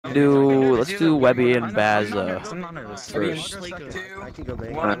do Webby and Baz first.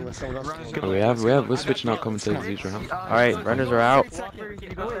 We're switching out commentators each round. All right, runners are out. Who's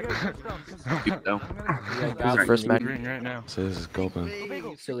the first match? So this is Goblin.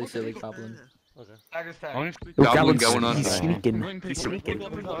 Silly Goblin. Goblin going on. He's sneaking.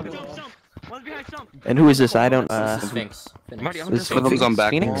 And who is this? I don't. Sphinx. This Phoenix on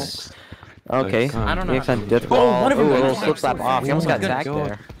back. Phoenix. Okay. I don't know. Phoenix on death ball. Oh, a little slip slap off. He almost got tagged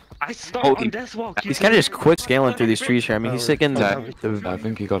there. He's kind of just quick scaling through these trees here. I mean, he's sticking I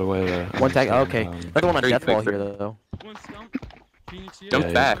think he got away there. one tag. Okay. Another one on death ball here though.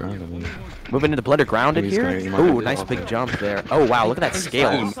 Jump back. Moving into blender grounded here. Ooh, nice big jump there. Oh wow, look at that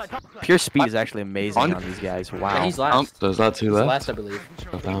scale. Pure speed is actually amazing on these guys. Wow. He's last. So is that two He's left? last, I believe.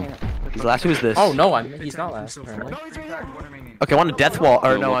 He's last. Who's this? Oh no, he's not last. Apparently. Okay, I want a death wall.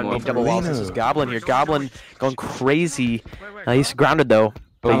 Or no, I mean double walls. This is Goblin here. Goblin going crazy. He's grounded though.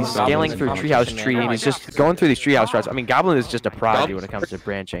 But he's scaling through treehouse tree, and he's just going through these treehouse routes. I mean, Goblin is just a prodigy when it comes to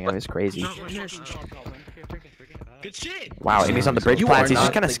branching. I mean, it's crazy. Wow, and he's on the bridge plats. He's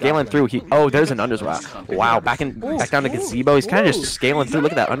just kind of scaling through. Oh, there's an underswing. Wow, back down to gazebo. He's kind of just scaling through.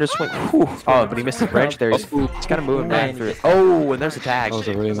 Look at that underswing. Whew. Oh, but he missed the bridge there. He's kind of moving back through. Oh, and there's a tag. That was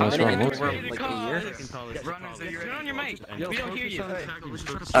a really nice run.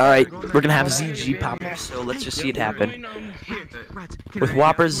 All right, we're gonna have ZG pop up, so let's just see it happen. With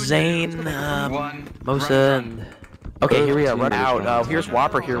Whopper, Zane, Mosa, and okay, here we are. Run out. Here's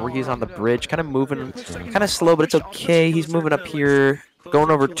Whopper here, where he's on the bridge, kind of moving, kind of slow, but it's okay. He's moving up here, going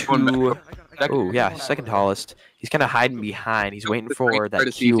over to. Oh yeah, second tallest. He's kind of hiding behind. He's waiting for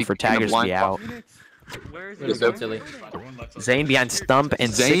that cue for taggers to be out. Zane behind Stump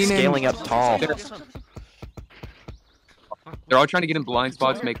and Six scaling up tall. They're all trying to get in blind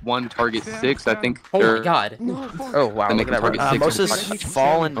spots, make one target 6. I think Oh they're. my god. Oh wow, look at that. Moses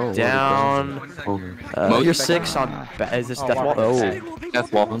falling down. You're 6 on. Is this death wall? Oh,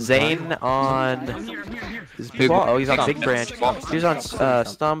 Death wall. Zane on. Is big wall? Oh, he's on big branch. He's on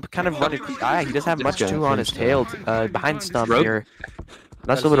Stump, kind of running. He doesn't have much too on his tail. Behind Stump here.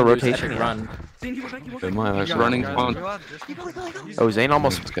 Nice little bit of rotation. Run. They might have Running on. Oh, Zane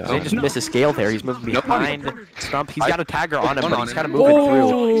just missed a scale there. He's moving behind Stump. He's got a tagger on him, but he's kind of moving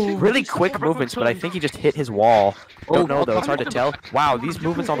through. Really quick movements, but I think he just hit his wall. Don't know though. It's hard to tell. Wow, these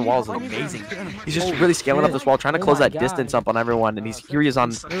movements on the walls are amazing. He's just really scaling up this wall, trying to close that distance up on everyone. And here he is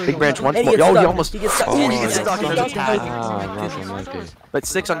on big branch once more. Oh, he almost. He gets stuck. There's a tag. But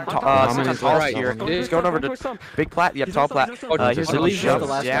 6 on tallest here. He's going over to big plat. Yep, tall plat. Here's the jump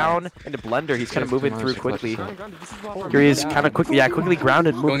down into blender. He's kind of moving through quickly. Here he is, kind of quickly, quickly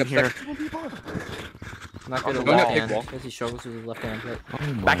grounded, moving here. Not good at left hand, because he struggles with his left hand.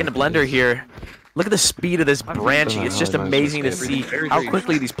 Back into blender here. Look at the speed of this branching. It's just amazing to see how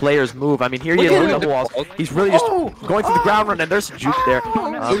quickly these players move. I mean, here he is on double walls. He's really just going through the ground run, and there's a juke there.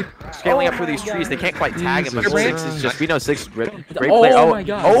 Scaling up through these trees. They can't quite tag him, but 6 is just, we know 6 is great player. Oh my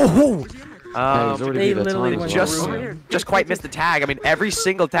god. They literally just quite missed the tag. I mean, every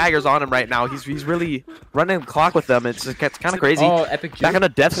single tagger's on him right now. He's really running the clock with them. It's kind of crazy. Oh, epic back on the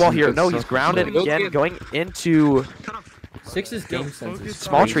death wall here. No, he's grounded again, going into 6's game sense.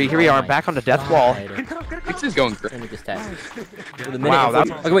 Small tree. Here we are, back on the death wall. 6 is going great. Wow.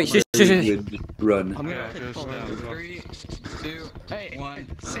 Okay, wait. Shush. Run. 3, 2, 1.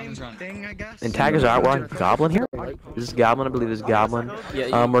 Same thing, I guess. And taggers are out. We're on Goblin here. This is Goblin. I believe this is Goblin.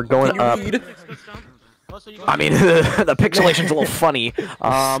 We're going up. I mean, the pixelation's a little funny.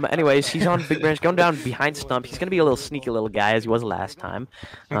 Anyways, he's on big branch, going down behind Stump. He's gonna be a little sneaky little guy as he was last time.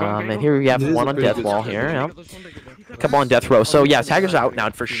 And here we have one on death wall here. A couple on death row. So yeah, taggers out now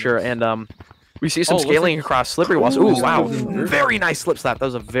for sure. And we see some scaling across slippery walls. Ooh, wow. Very nice slip slap. That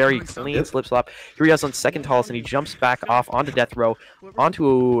was a very clean slip slap. Here he is on second tallest, and he jumps back off onto death row,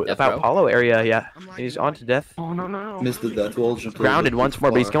 onto about hollow area. Yeah, he's onto death. Oh, no. Missed the death wall. Grounded once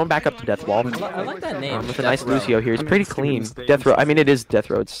more, but he's going back up to death wall. I like that name. With a nice Lucio here. It's pretty clean. Death row. I mean, it is death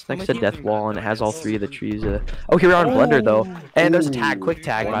row. It's next to death wall, and it has all 3 of the trees. Oh, here we are on blender, though. And there's a tag. Quick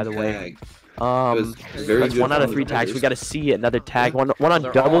tag, by the way. That's 1 out of 3 tags. We got to see another tag. One on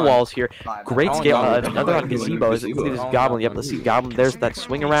double walls here. Great scale. Another on gazebo. This Goblin. Yep, let's see Goblin. There's that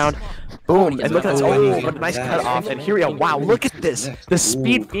swing around. Boom. And look at that. Oh, but a nice cut off. And here we are. Wow, look at this. The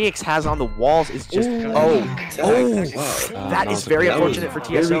speed Phoenix has on the walls is just. That is very unfortunate for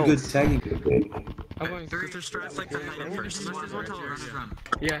TSO. Very good tagging.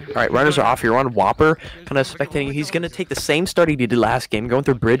 Yeah. All right, runners are off here. We're on Whopper, kind of spectating. He's going to take the same start he did last game, going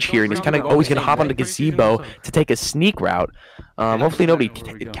through bridge here, and he's kind of always going to hop onto gazebo to take a sneak route. Hopefully nobody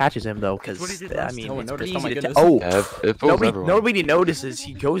catches him though, because I mean, it's pretty easy to oh, Yeah, it fools everyone. nobody notices.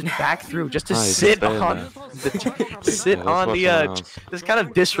 He goes back through just to Nice, sit stay in on the this kind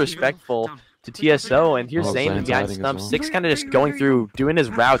of disrespectful to TSO, and here's Oh, Zane Zane's behind hiding as Stump. well. Six kind of just going through, doing his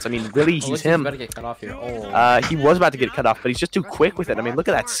routes. I mean, really, he's him. Better get cut off here. Oh. He was about to get cut off, but he's just too quick with it. I mean, look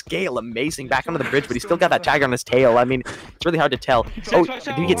at that scale, amazing. Back onto the bridge, but he's still got that tag on his tail. I mean, it's really hard to tell. Oh,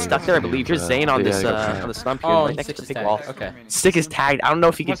 did he get stuck there? I believe. Here's Zane on this on the stump here, right next to the pig wall. Okay. Stick is tagged. I don't know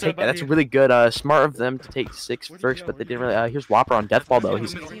if he can take that. That's really good. Smart of them to take Six first, but they didn't really. Here's Whopper on death ball though.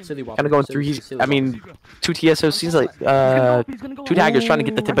 He's kind of going through. I mean, two TSOs seems like two taggers trying to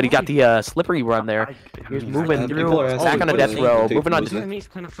get the tip, but he got the slippery run there. He was moving through, back on the death row, moving on to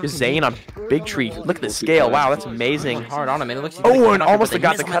here's Zane on Big Tree. Look at the scale. Wow, that's amazing. Hard on him. It looks Oh, and almost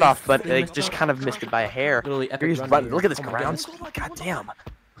got the cutoff, but they just kind of missed it by a hair. He's running. Look at this ground. God damn.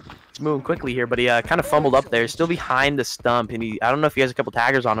 He's moving quickly here, but he kind of fumbled up there. Still behind the stump, and I don't know if he has a couple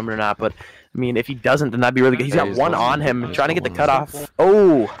taggers on him or not, but I mean, if he doesn't, then that'd be really good. He's got one on him, trying to get the cutoff.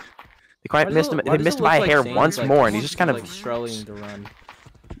 Oh, they quite missed him. They missed him by a hair once more, and he's just kind of struggling to run.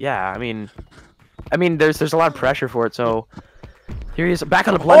 Yeah, I mean, there's a lot of pressure for it. So here he is, back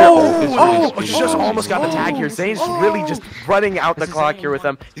on the blender. Just almost got the tag here. Zane's really just running out the clock here with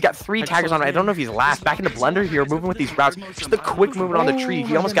him. He's got 3 taggers on him. I don't know if he's last. Back into blender here, moving with these routes. Just a quick movement on the tree.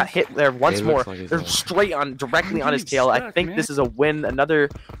 He almost got hit there once more. They're straight on, directly on his tail. I think this is a win. Another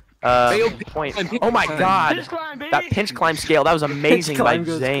point. Oh my god, that pinch climb scale, that was amazing by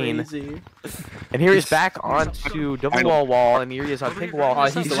Zane. And here he's back onto double wall, and here he is on pink wall.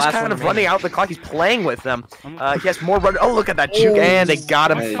 He's just kind of running out the clock. He's playing with them. He has more run. Oh, look at that juke, and they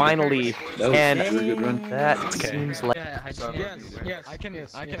got him finally. And that seems like. Yes, I can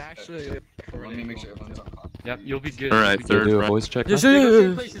actually. Let me make sure everyone's on. Yep, you'll be good. All right, do a voice check.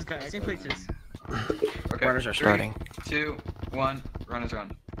 Same places, guys. Same places. Okay, runners are starting. 2, 1, runners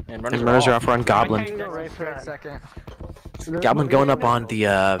run. And runners are off on Goblin. Goblin going up on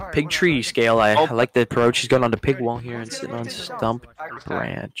the pig tree scale. I like the approach. He's going on to pig wall here and sitting on stump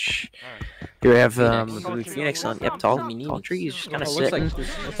branch. Here we have Phoenix on tall tree. He's just kind of sitting.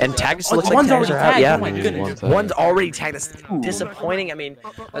 And tags looks like tags are out. Yeah, one's already tagged. That's disappointing. I mean,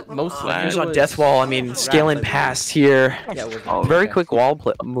 most he's on death wall. I mean, scaling past here. Very quick wall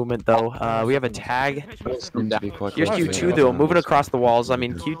movement though. We have a tag. Here's Q2 though, moving across the walls. I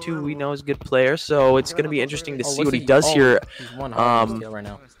mean, Q2 we know is a good player, so it's gonna be interesting to see what he does here.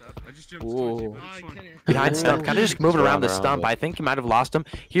 Ooh. Behind stump, kind of just moving around the stump. I think he might have lost him.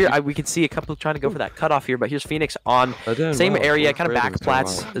 Here, we can see a couple trying to go for that cutoff here, but here's Phoenix on same area, kind of back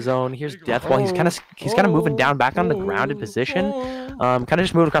plats zone. Here's Deathwall. He's kind of moving down back on the grounded position. Kind of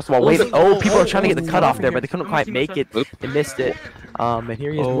just moving across the wall. Wait, oh, people are trying to get the cutoff there, but they couldn't quite make it. They missed it. And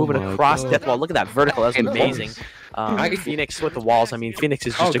here he is moving across Deathwall. Look at that vertical. That's amazing. Phoenix with the walls. I mean, Phoenix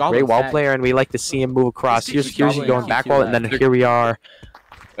is just a great wall player, and we like to see him move across. Here's he going back wall, and then here we are.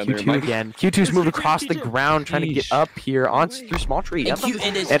 Q2 again. Q2's moved across the ground, trying to get up here through small tree. Yep.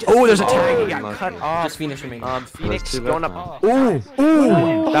 And oh, there's a tag. He got cut off. Just Phoenix remaining. Phoenix going up. Ooh,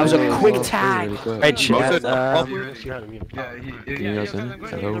 that was a quick tag. Right, chat. Hello.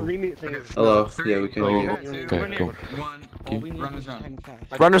 Yeah, we can hear you. Okay, cool.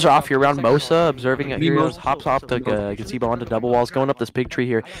 Runners are off here around Mosa, observing it. Here he hops off the gazebo onto double walls, going up this pig tree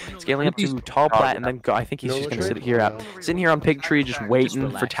here, scaling up to tall plat, and then I think he's just gonna sit here sitting here on pig tree, just waiting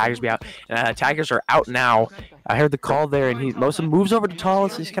for taggers to be out. Taggers are out now. I heard the call there, and Mosa moves over to tall,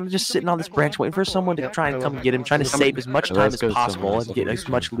 so he's kind of just sitting on this branch, waiting for someone to try and come get him, trying to save as much time as possible and get as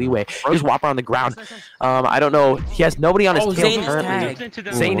much leeway. Here's Whopper on the ground. I don't know. He has nobody on his tail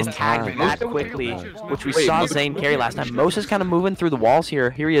currently. Zane is tagged that quickly, which we saw Zane carry last time. Mosa's kind of moving through the walls here.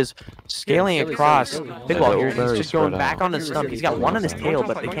 Here he is scaling across big wall here. He's just going back on the stump. He's got one on his tail,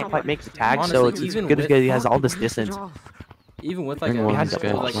 but they can't quite make the tag, so it's good if he has all this distance. Even with like a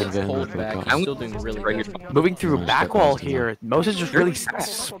hold back, he's still doing really good. Moving through a back wall here. Moses just really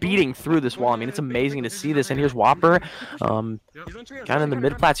speeding through this wall. I mean, it's amazing to see this. And here's Whopper, kind of in the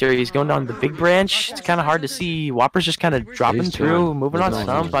mid plats area. He's going down the big branch. It's kind of hard to see. Whopper's just kind of dropping through, moving on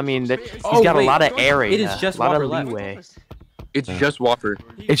stump. I mean, he's got a lot of area, it is just a lot of leeway. It's just Whopper.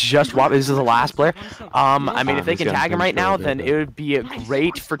 It's just Whopper. This is the last player. I mean, if they can tag him right now, then it would be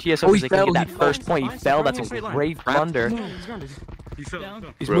great for TSO because they can get that first point. He fell. That's a great blunder.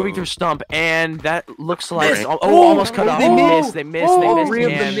 He's moving through stump, and that looks like almost cut off. They missed,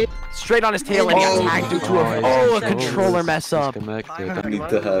 and straight on his tail, and he got tagged due to a controller mess up. We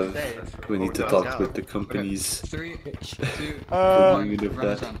need to talk with the companies.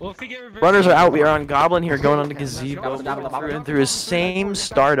 Runners are out. We are on Goblin here, going on to Gazebo, through his same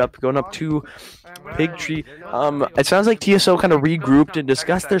startup, going up to Pig Tree. It sounds like TSO kind of regrouped and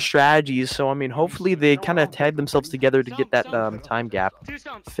discussed their strategies. So I mean, hopefully they kind of tagged themselves together to get that time gap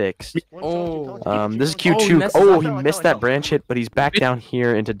fixed. This is Q2. He missed that branch hit, but he's back down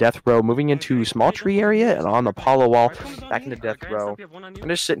here into death row, moving into small tree area and on the Apollo wall, back into death row. I'm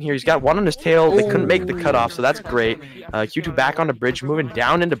just sitting here. He's got one on his tail. They couldn't make the cutoff, so that's great. Q2 back on the bridge, moving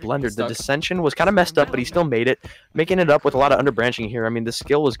down into Blender. The dissension was kind of messed up, but he still made it, making it up with a lot of underbranching here. I mean, the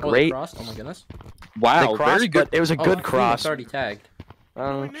skill was great. Oh my goodness. Wow, very good. It was a good cross. Already tagged.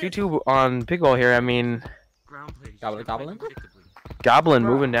 Q2 on Pigwall here. I mean, Goblin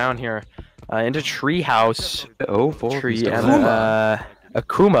moving down here into Treehouse. Tree and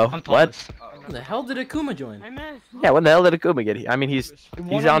Akuma. What? When the hell did Akuma join? Yeah, when the hell did Akuma get here? I mean, he's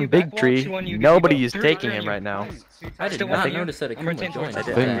on Big Tree. Nobody is taking him right now. I did not notice that Akuma joined. I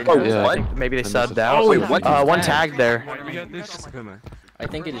think maybe they subbed out. One tag there. I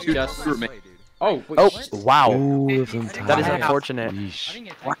think it is just. Oh, wow. That is unfortunate.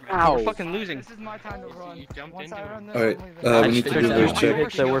 Wow. We're fucking losing. This is my time to run. Alright, we need to do the voice check. We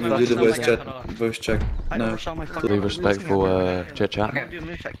do the voice check now. Really respectful chit chat.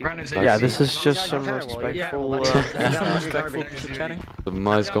 Yeah, this is just some respectful chatting. Some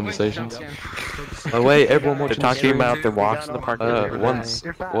nice conversations. Oh wait, everyone they're watching talking about their walks in the park. Once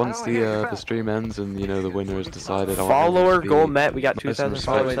the stream ends and the winner is decided. Follower goal met. We got 2,000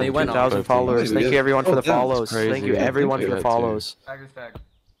 followers. 2,000 followers. Thank you everyone for the follows. Thank you everyone for the follows.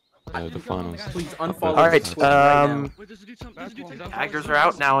 The finals. Please unfollow. All right, taggers are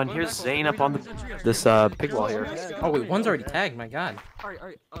out now, and here's Zane up on this pig wall here. Oh wait, one's already tagged. My God.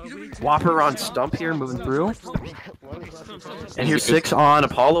 Whopper on stump here, moving through. And here's 6 on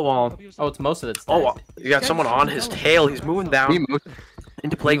Apollo wall. Oh, it's most of it. Oh, you got someone on his tail. He's moving down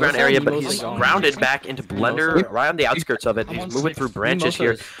into playground area, but he's grounded back into Blender, right on the outskirts of it. He's moving through branches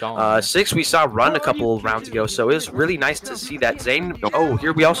here. 6 we saw run a couple rounds ago, so it was really nice to see that. Zane,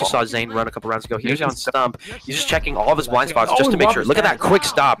 here we also saw Zane run a couple rounds ago. He's on stump. He's just checking all of his blind spots just to make sure. Look at that quick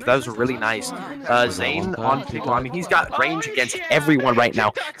stop. That was really nice. Zane on Pigwall. I mean, he's got range against everyone right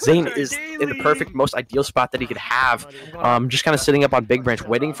now. Zane is in the perfect, most ideal spot that he could have. Just kind of sitting up on Big Branch,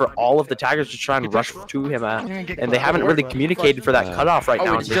 waiting for all of the taggers to try and rush to him, and they haven't really communicated for that cutoff right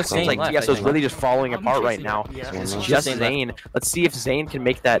now. It's just Zane like TSO is really just falling apart right now. It's just Zane. Let's see if Zane can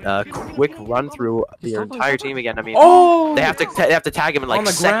make that quick run through the entire team again. I mean, they have to tag him in like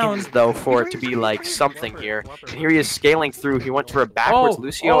seconds though for it to be like something here. And here he is scaling through. He went for a backwards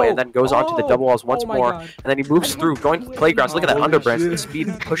Lucio and then goes on to the double walls once more, and then he moves through, going to the playgrounds. Look at that underbranch, the speed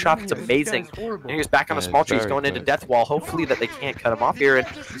and push off. It's amazing. And here's back on the small tree. He's going into death wall. Hopefully that they can't cut him off here. And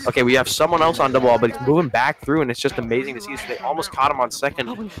okay, we have someone else on double wall, but he's moving back through, and it's just amazing to see. So they almost caught him on second.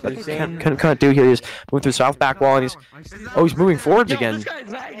 But couldn't do here. He's moving through south back wall, and he's moving forwards again.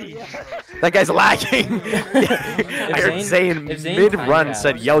 That guy's lagging. I heard Zane mid-run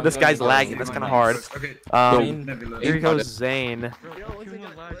said, "Yo, this guy's lagging. That's kind of hard." Here goes Zane.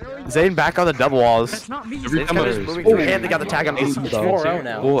 Zane back on the double walls. Zane's kind of just moving through, and they got the tag on AC. 4-0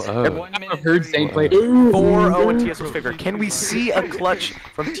 now. 4-0. I've heard Zane play 4-0 in TSO's favor. Can we see a clutch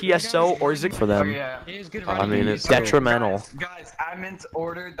from TSO, or is it for them? I mean, it's detrimental. Guys, admin's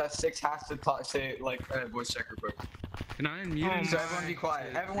ordered that 6 has to say like voice check real quick. Can I unmute? So everyone be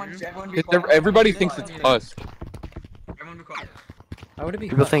quiet. Everyone be quiet. Everybody thinks it's us. Everyone be quiet. How would it be?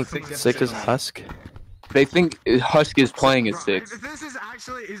 People think 6 is Husk. They think Husk is playing at 6. If this is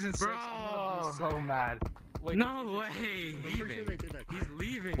actually isn't 6, I'm so mad. No way. He's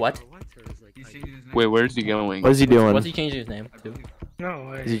leaving. What? Wait, where's he going? What is he doing? What's he changing his name to? No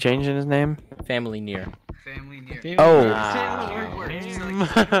way. Is he changing his name? Family Near. Family Near. Oh. I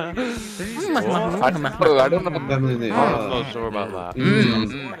don't know. Family Near. I'm not sure about that.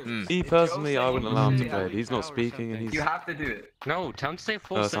 Me personally, I wouldn't allow him to play it. He's not speaking, and he's. You have to do it. No, tell him to say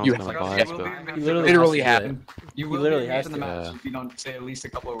full Sounds sentence. kind of biased, but He literally happened. You will literally be has in the to. match if you don't say at least a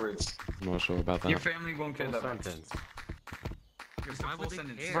couple of words. I'm not sure about Your that. family won't get that sentence. Full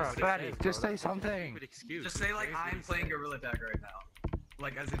sentence. Bro, Fatty, just say something. Just say like I'm playing Gorilla Tag right now.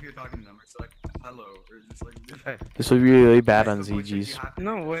 Like as if you're talking to them. Or so like hello. Or just like This would be really bad on ZG's.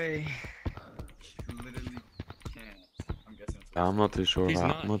 No way. You literally can't. I'm guessing. I'm not too sure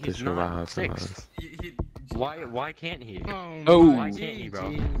about. I'm not too sure about how to six. do this. Why can't he? Oh, Why can't he,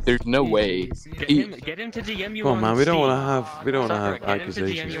 bro? there's no way. Get him to DM you. Come on, man. We don't want to have Sucker, get him to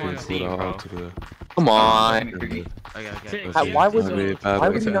accusations DM you being on pulled Steam, out bro. together. Come on. Why would we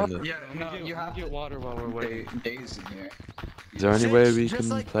not? Yeah, no, You have to get water while we're waiting. Days in here. Is there any way we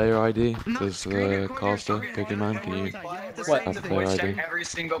can play your ID? Does Costa, Cookie Man, can you What? have player Voice check ID? every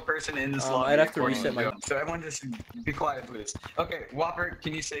single person in this lobby. I'd have to according reset my- So everyone just be quiet, please. Okay, Whopper,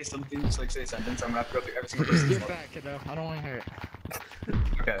 can you say something? Just like say a sentence. I'm gonna have to go through every single person. Get back, kiddo. I don't want to hear it.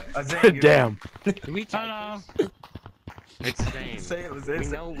 Okay. Zane, you- Damn. Do we tell It's Zane. Say it was We this.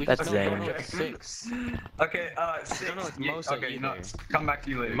 know we That's don't know Zane. it's 6. Okay, 6. I don't know it's Yeah, Mosa okay, no, either. come back to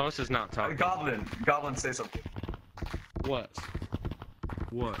you later. Most is not talking. Goblin, say something. What?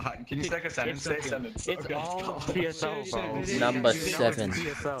 What? Can you say like a sentence? Say a sentence. It's Okay. all TSO, bro. Number 7.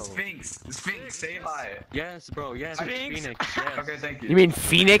 Sphinx, say hi. Yes, bro. Yes, Sphinx? Phoenix. Yes. Okay, thank you. You mean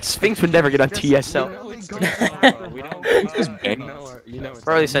Phoenix? Sphinx would never get on TSO. No, it's TSO, bro. We don't. You know it's.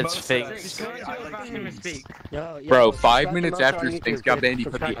 Probably said Mosa, Sphinx. say I like you. speak. Bro, 5 minutes after Sphinx got banned, he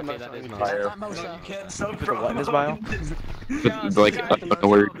put the Okay, that is my bio. No, you can't so Put the what in his bio? Put, like, a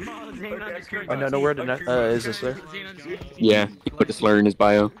word. Oh, no word. Is this there? Yeah, he put a slur in his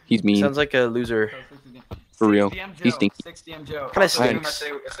bio. He's mean. Sounds like a loser. For real. 6DM He's Joe, stinky. 6DM Joe. Kinda Say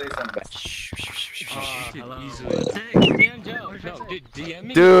something.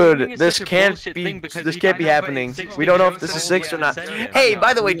 Dude, this can't be happening. We don't know if this is 6 or not. Hey,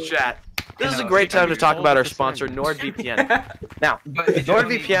 by the way, chat. This is a great time to talk about our sponsor, NordVPN. Now,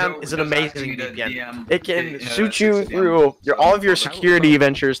 NordVPN is an amazing VPN. It can shoot you through all of your security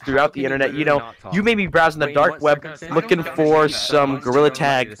ventures throughout the internet. You know, you may be browsing the dark web looking for some Gorilla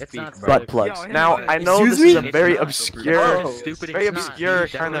Tag butt plugs. Now, I know this is a very obscure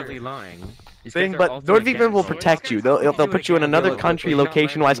kind of thing, but NordVPN will protect you. They'll put you in another country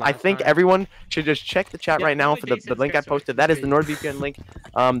location-wise. I think everyone should just check the chat right now for the link I posted. That is the NordVPN link.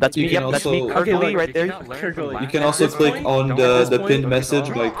 That's me. Yep, that's me. Kirkly right there. You can also click on the pinned message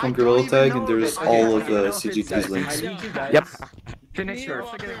by Gorilla Tag, and there's all of the CGT's links. Yep. I need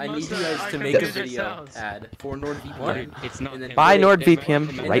you guys to make a video ad for NordVPN. It's not. Buy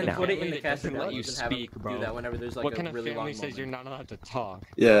NordVPN right now. Put it in the casting let you speak, bro. Do that whenever there's like What a kind of really long family says you're not allowed to talk?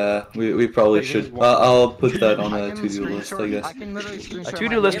 Yeah, we probably should. I'll put that on a to-do list, I guess. A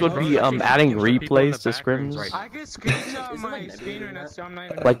to-do list would be adding replays to scrims. I can screenshot my screen and so I'm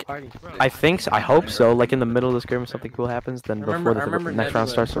not even Like, party. I think so. I hope so. Like in the middle of the scrim, if something cool happens, then before the next round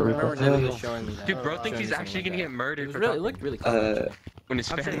starts, a replay. Dude, bro thinks he's actually gonna get murdered for It looked really cool. when his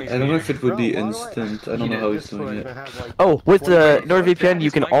family's I don't know if it would be instant. I don't know how he's doing it. Oh, with the NordVPN,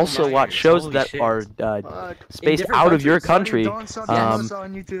 you can also watch shows that are spaced out of your country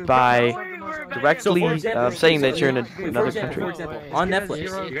by directly saying that you're in another country. For example, on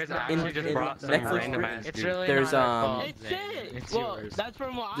Netflix, You guys in actually just brought some random ass Netflix, dude. there's It's yours. That's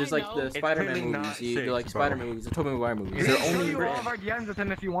from what there's like the Spider-Man clearly not movies, sick, the like bro. Spider-Man movies, the Tobey Maguire movies. They're only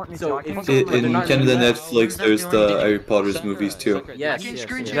so if In Canada Netflix, there's the Harry Potter's movies too. yes,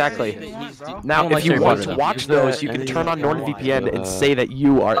 Exactly. Now, if you want to watch those, you can turn on NordVPN and say that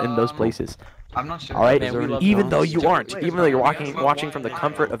you are in those places. I'm not sure. All right, Man, we love even those. though you aren't, even though you're watching from the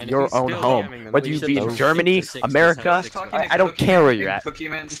comfort of your own home, whether you be in Germany, America, I don't care where you're at.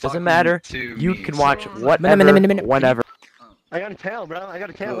 Doesn't matter. You can watch whatever, whenever. I got a tail, bro. I got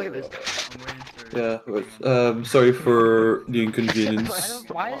a tail. Look at this. Yeah, but sorry for the inconvenience.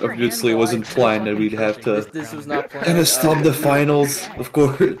 Obviously, it wasn't planned that we'd have to this was not planned. kind of stop the finals, of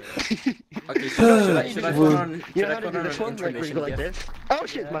course. Okay, should I put on You know how an to do this one? Like, where you intermission go like gift? this? Oh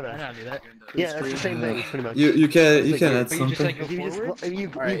shit, my bad. Yeah, that's the same thing, pretty much. You can add something.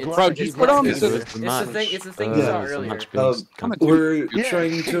 Bro, just put on It's it's the thing you saw earlier. We're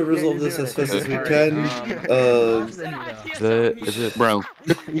trying to resolve this as fast as we can. Is it Bro.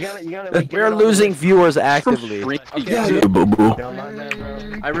 You gotta like, We're losing viewers actively.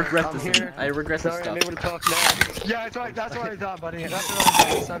 I regret this. I regret this Sorry, I'm stuff. able to talk now. Yeah, that's what I thought, buddy. That's what I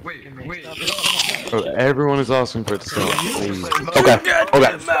thought. Wait. Everyone is asking for it to stop, please. Okay.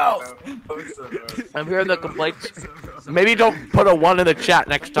 I'm hearing the complaints. Maybe don't put a 1 in the chat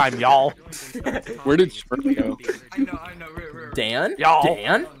next time, y'all. Where did Shrimp go? I know. Dan? Y'all.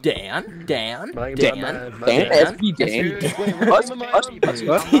 Dan? SB TT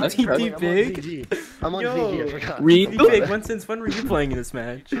Big? I'm on ZG, I forgot. Reed Big, since when were you playing in this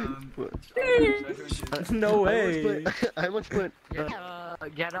match? No way. I almost put.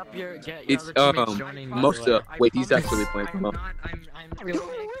 Get up your. It's Mosa. Wait, he's actually playing from home.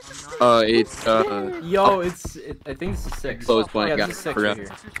 It's Yo, I think it's 6. Close blank, Yeah, yeah, it's 6 forgot. right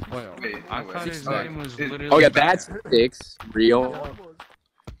here. Wait, I thought his name was literally. oh yeah, that's 6. Real.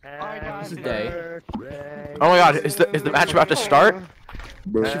 This is day. Oh my god, is the match about to start?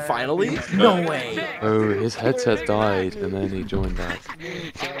 Finally? No way. Oh, his headset died, and then he joined that.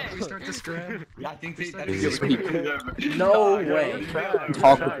 No way.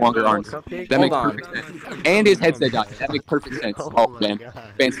 Talk with longer arms. That makes perfect sense. And his headset died. That makes perfect sense. Oh, man.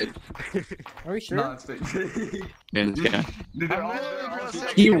 Fancy. Are we sure? Yeah.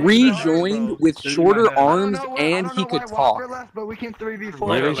 He rejoined with shorter arms, and he could talk. You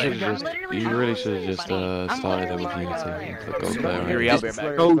really should have just started it with Unity.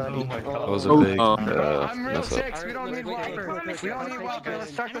 That was a big mess up. We don't need whopper. We don't need whopper.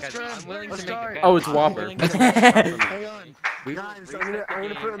 Let's start the scrim. Let's start. Oh, it's Whopper. Hang on. Guys, I'm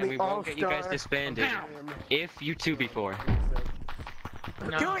gonna put on the all-star. You guys disbanded. If you 2v4.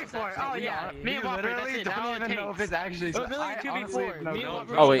 2v4. Oh yeah. Me and Whopper. That's it. Don't even know if it's actually. Literally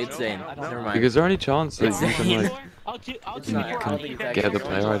 2v4. Oh wait, it's Zane. Never mind. Is there any chance that you can like I'll get the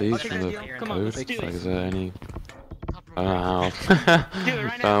player IDs from the code? Like, is there any? I don't know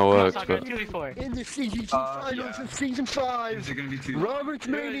how it works, but In the CGT finals of season 5, Robert's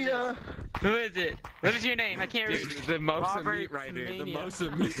Mania. Who is it? What is your name? I can't read. the most meat right here. The most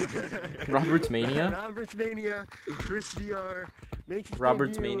meat. Robert's Mania? Robert's Mania. Chris VR.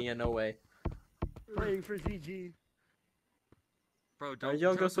 Robert's Mania, no way. Playing for ZG. Bro, Why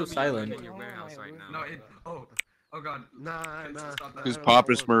y'all go so silent? in your warehouse right now. No, oh god. Nah. Because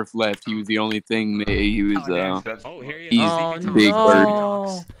Papa Smurf left, he was the only thing that he was, Oh, here he is. he's Oh, big bird.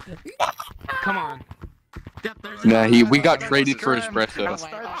 no. Come on. Nah, we got traded for espresso.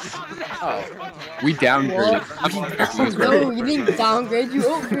 Oh. We downgraded. No, you didn't downgrade, you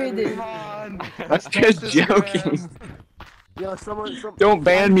upgraded. That's just joking. Yo, someone. Don't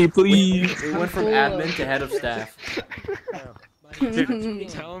ban me, please. We went from admin to head of staff. Dude,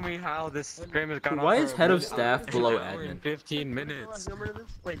 tell me how this scrim has gone on. Why is for head a of staff below admin? 15 minutes.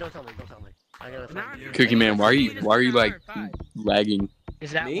 Wait, don't tell me. I gotta find you. Cookie Man, why are you like lagging?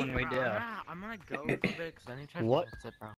 Is that Me? one we do? I'm gonna go a little bit because I need to try to What? fix it, bro.